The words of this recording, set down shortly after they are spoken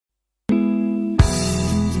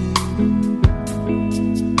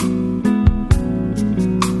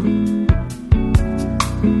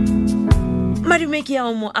Madumeki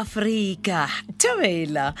ya mo Afrika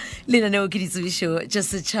Tawela lenaneo ke ditsebišo tša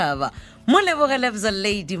setšhaba mo lebogela bza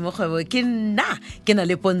lady mokgwebo ke nna ke na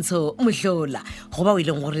le pontsho mohlola go ba o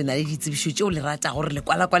ileng gore na le ditsebišo tšeo le rata gore le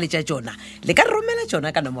kwala-kwale tša tšona le ka romela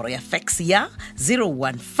tšona ka nomoro ya fax ya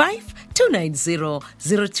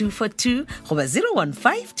 015-290-0242 goba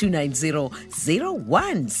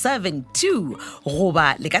 015-290-0172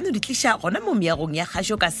 goba le ka no di tliša gona mo meagong ya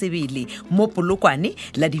kgašo ka sebele mo polokwane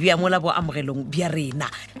la di bea mola bo amogelong bja rena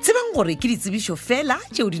tsebang gore ke ditsebišo fela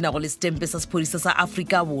tšeo di nago le stempe sa sephodisa sa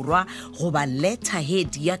Afrika Borwa goba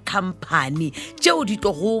letterhead ya company tšeo di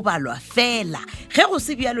tlo go balwa fela ge go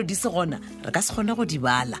se bjalo di se gona re ka se kgona go di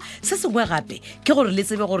bala se sengwe gape ke gore le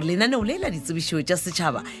tsebe gore lenaneo le la ditsebišo tša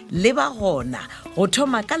setšhaba le ba gona go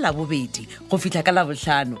thoma ka labobedi go fihla ka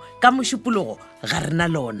labohlano ka mošupologo ga rena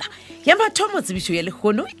lona ya mathomo tsebišo ya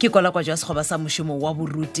lekgono ke kwala-kwa jwa sekgoba sa mošomo wa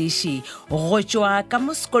borutiši go tšwa ka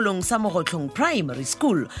mo sekolong sa Mogotlong Primary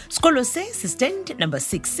School sekolo se stand number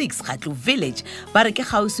 66 Gatlo Village ba re ke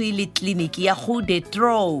kgauswi le tleliniki ya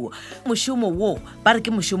Goodethrow mošomo wo ba re ke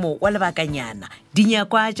mošomo wa lebakanyana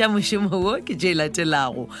dinyakwa tša mošomo wo ke tše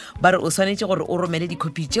latelago ba re o swanetše gore o romele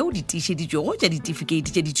dikopi tšeo di tiišeditšwego tša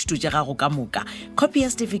ditifikeiti tša dithuto tša gago ka moka kopi ya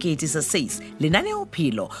certificate sa SACE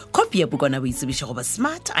lenaneophelo kopi ya bukana boitsebišo goba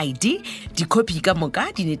smart ID dikopi ka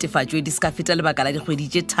moka di netefatšwe di ska feta lebaka la dikgwedi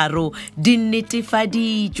tše tharo di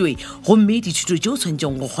netefaditšwe gomme dithuto tšeo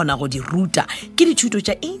tshwanetšeng go kgona go di ruta ke dithuto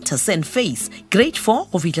tša Intercent Phase grade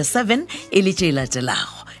 4 go fihla 7 e le tše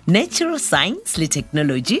latelago natural science le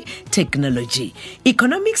technology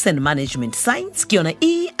economics and management science ke yona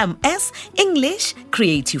EMS English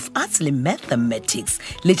creative arts le mathematics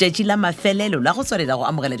letšatši la mafelelo la go tswalela go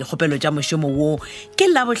amogela dikgopelo tša mošomo wo ke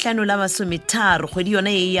labohlano la 13 kgwedi yona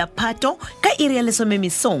e ya Phato ka iri ya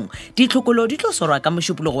 10 ditlhokolo di tlo swarwa ka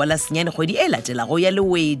mošupologo wa la senyane kgwedi e latelago ya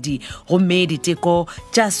lewedi gomme diteko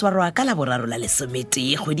tša swarwa ka laboraro la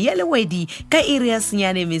 11 kgwedi ya lewedi ka iri ya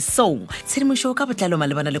senyane mesong tshedimošo ka botlalo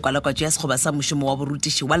malebana le kwala-kwatšo ya sekgoba sa mošomo wa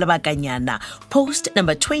borutiši wa lebakanyana post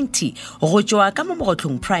number 20 go tšwa ka mo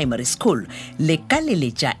Mogotlong Primary School le ka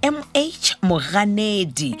leletša MH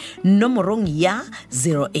Moganedi nomorong ya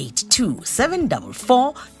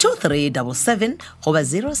 082-744-2377 goba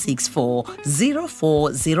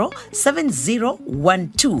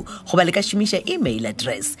 064-040-7012 goba le ka šomiša email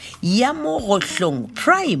address ya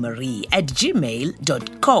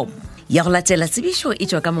mogotlongprimary@gmail.com ya go latela tsebišo e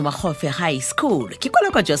tšwa ka mo Makgofe High School ke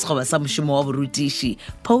kwala-kwa tšwa sekgoba sa mošomo wa borutiši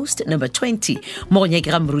post number 20 mo go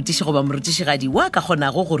nyakega morutiši goba morutišigadi wa ka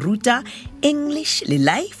kgonago go ruta English le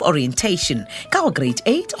life orientation ka go grade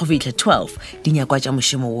 8 go fihla 12 dinyakwa tša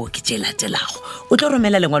mošomo wo ke tše latelago o tlo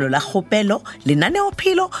romela lengwalo la kgopelo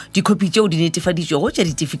lenaneophelo dikopi tšeo di netefaditšwego tša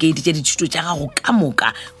ditifikeiti tša dithuto tša gago ka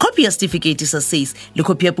moka kopi ya certificate sa SACE le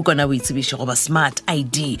kopi ya pukana boitsebišo goba smart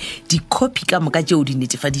ID dikopi ka moka tšeo di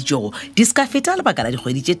netefaditšwego di ska feta lebaka la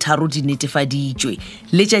dikgwedi tše tharo di netefaditšwe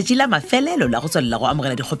letšatši la mafelelo la go tswalela go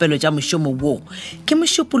amogela dikgopelo tša mošomo wo ke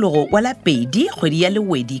mošupologo wa la pedi kgwedi ya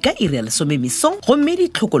lewedi ka iri ya 10 mesong gomme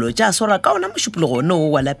ditlhokolo tša swarwa ka ona mošupologo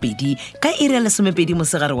ono wa la pedi ka iri ya 12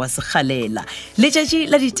 mosegare wa sekgalela letšatši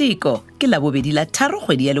la diteko ke la bobedi la tharo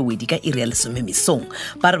kgwedi ya lewedi ka iri ya 10 mesong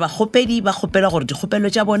ba re bakgopedi ba kgopelwa gore dikgopelo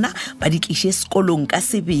tša bona ba di tliše sekolong ka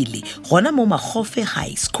sebele gona mo Makgofe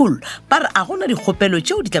High School ba re a gona dikgopelo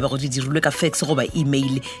tšeo di tla bego di dirilwe ka fax goba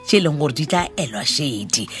email tše leng gore di tla elwa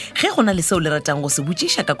šedi ge go na le seo le ratang go se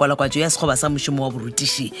botšiša ka kwala-kwatšo ya sekgoba sa mošomo wa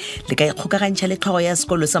borutiši le ka ikgokagantšha le tlhogo ya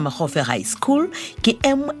sekolo sa Makgofe High School ke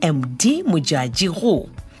MMD Mojaji go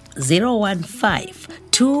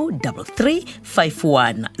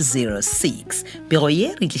 015-233-5106 pego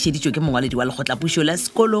ye re tlišeditšwe ke mongwaledi wa lekgotlapušo la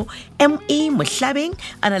sekolo ME Mohlabeng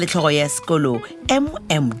a na le tlhogo ya sekolo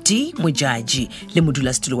MMD Mojaji le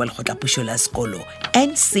modulasetulo wa lekgotlapušo la sekolo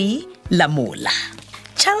NC Lamola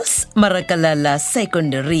Charles Marakalala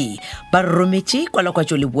Secondary ba rometše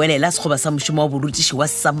kwala-kwatšo le boelela sekgoba sa mošomo wa borutiši wa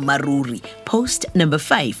Samaruri post number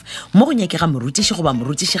 5 mo go nyakega morutiši goba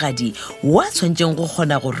morutišigadi wa tshwanetšeng go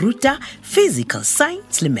kgona go ruta physical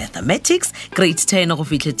science le mathematics grade 10 go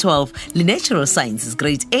fihla 12 le natural sciences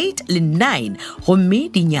grade 8 le 9 gomme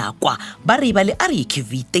dinyakwa ba re ba le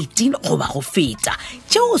REQV 13 goba go feta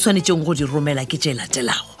tšeo o tshwanetšeng go di romela ke tše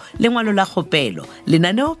latelago lengwalo la kgopelo,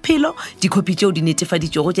 lenaneo phelo, dikopi tšeo di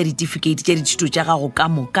netefaditšego tša ditefikeiti tša dithuto tša gago ka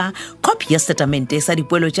moka, kopi ya setatamente sa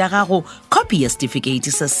dipoelo tša gago, kopi ya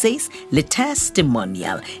certificate sa SACE le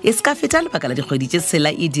testimonial. E ska feta lebaka la dikgwedi tše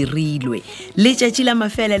tshela e dirilwe. Letšatši la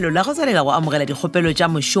mafelelo la go tsalela go amogela dikgopelo tša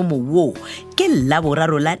mošomo wo ke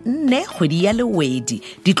laboraro la 4 kgwedi ya lewedi.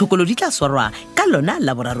 Ditlhokolo di tla swarwa ka lona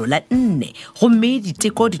laboraro la 4 gomme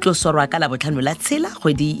diteko di tlo swarwa ka labotlhano la 6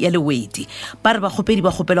 kgwedi ya lewedi. Ba re bakgopedi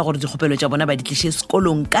ba kgopela gore dikgopelo tša bona ba di tliše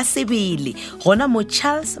sekolong ka sebele gona mo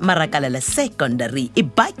Charles Marakalala Secondary e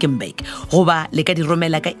Bakenberg goba le ka di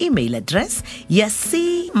romela ka email address ya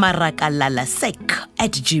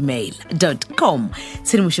cmarakalallasec@gmail.com.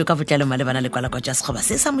 Tshedimošo ka botlalo malebana le kwalakwa tša sekgoba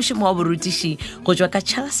se sa mošomo wa borutiši go tšwa ka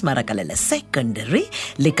Charles Marakalala Secondary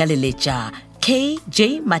le ka leletša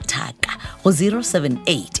KJ Mataka go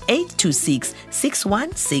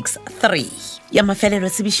 078-826-6163. Ya mafelelo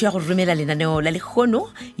tsebišo ya go romela lenaneo la lekgono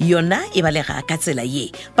yona e balega ka tsela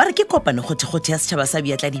ye. Ba re ke kopano gothegothe ya setšhaba sa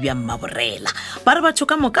Beatladi bja Mmaborela. Ba re batho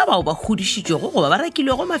ka moka bao ba hudišitšego goba ba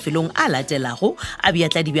rekilwego mafelong a latelago a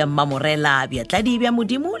Beatladi bja Mmamorela, Beatladi bja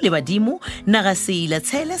Modimo le badimo, Nagasela,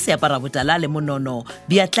 Tshele, Seapara Botala le Monono,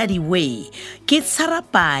 Beatladi we. Ke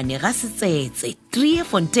Tsharapane ga Setsetse,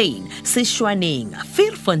 Triefontein, Sešwaneng,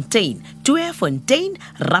 Vierfontein, Tweefontein,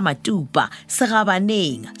 Ramatupa,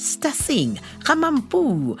 Segabaneng, Stasing, ga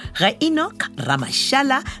Mampu, ga Enoch,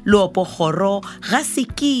 Ramashala, Loopogoro, ga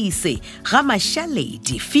Sekise, ga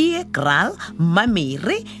Mashaledi, Fiekral,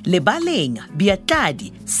 Mamere, Lebaleng,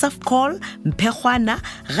 Beatladi, Safkol, Mpegwana,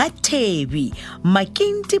 ga Tebi,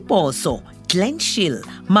 Makinti Poso, Glenshil,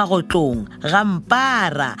 Magotlong,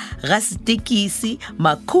 Gampara, ga Setekisi,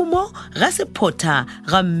 Makumo, ga Sepota,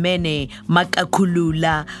 ga Mmene,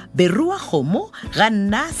 Makakulula, Berua Gomo, ga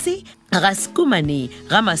Nasi, ga Skumane,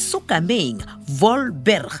 ga Masukameng,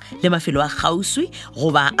 Volberg le mafelo a gauswi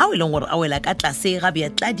goba a eleng gore a wela ka tlase ga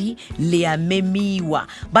Beatladi le a memiwa.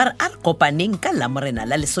 Ba re a re kopaneng ka Lamorena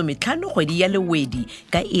la 15 kgwedi ya lewedi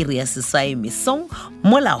ka area Seswae Mesong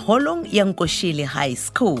mo la holong ya Nkoshile High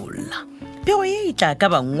School. Peo ye e tla ka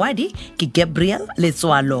bangwadi ke Gabriel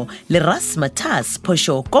Letswalo le Rasmatas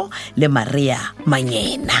Poshoko le Maria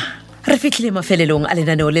Manyena. Re fitlhile mafelelong a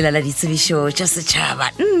lenaneo lela la ditsebišo tša setšhaba.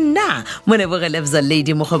 Nna Monebogele Lebza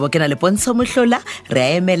Lady Mokgwebo ke na le Pontsho Mohlola, re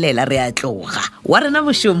a emelela re a tloga. Wa rena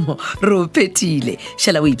mošomo re o phethile.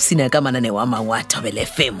 Šala o ipsina ka mananeo a mangwe a Thobel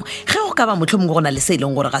FM. Ge go ka ba mohlomongwe go na le se e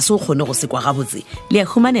leng gore ga se o kgone go se kwa gabotse, le a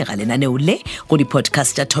humanega lenaneo le go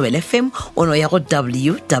di-podcast tša Thobel FM ono ya go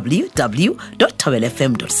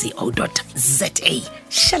www.thobelfm.co.za.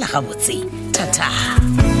 Šala gabotse. Tata.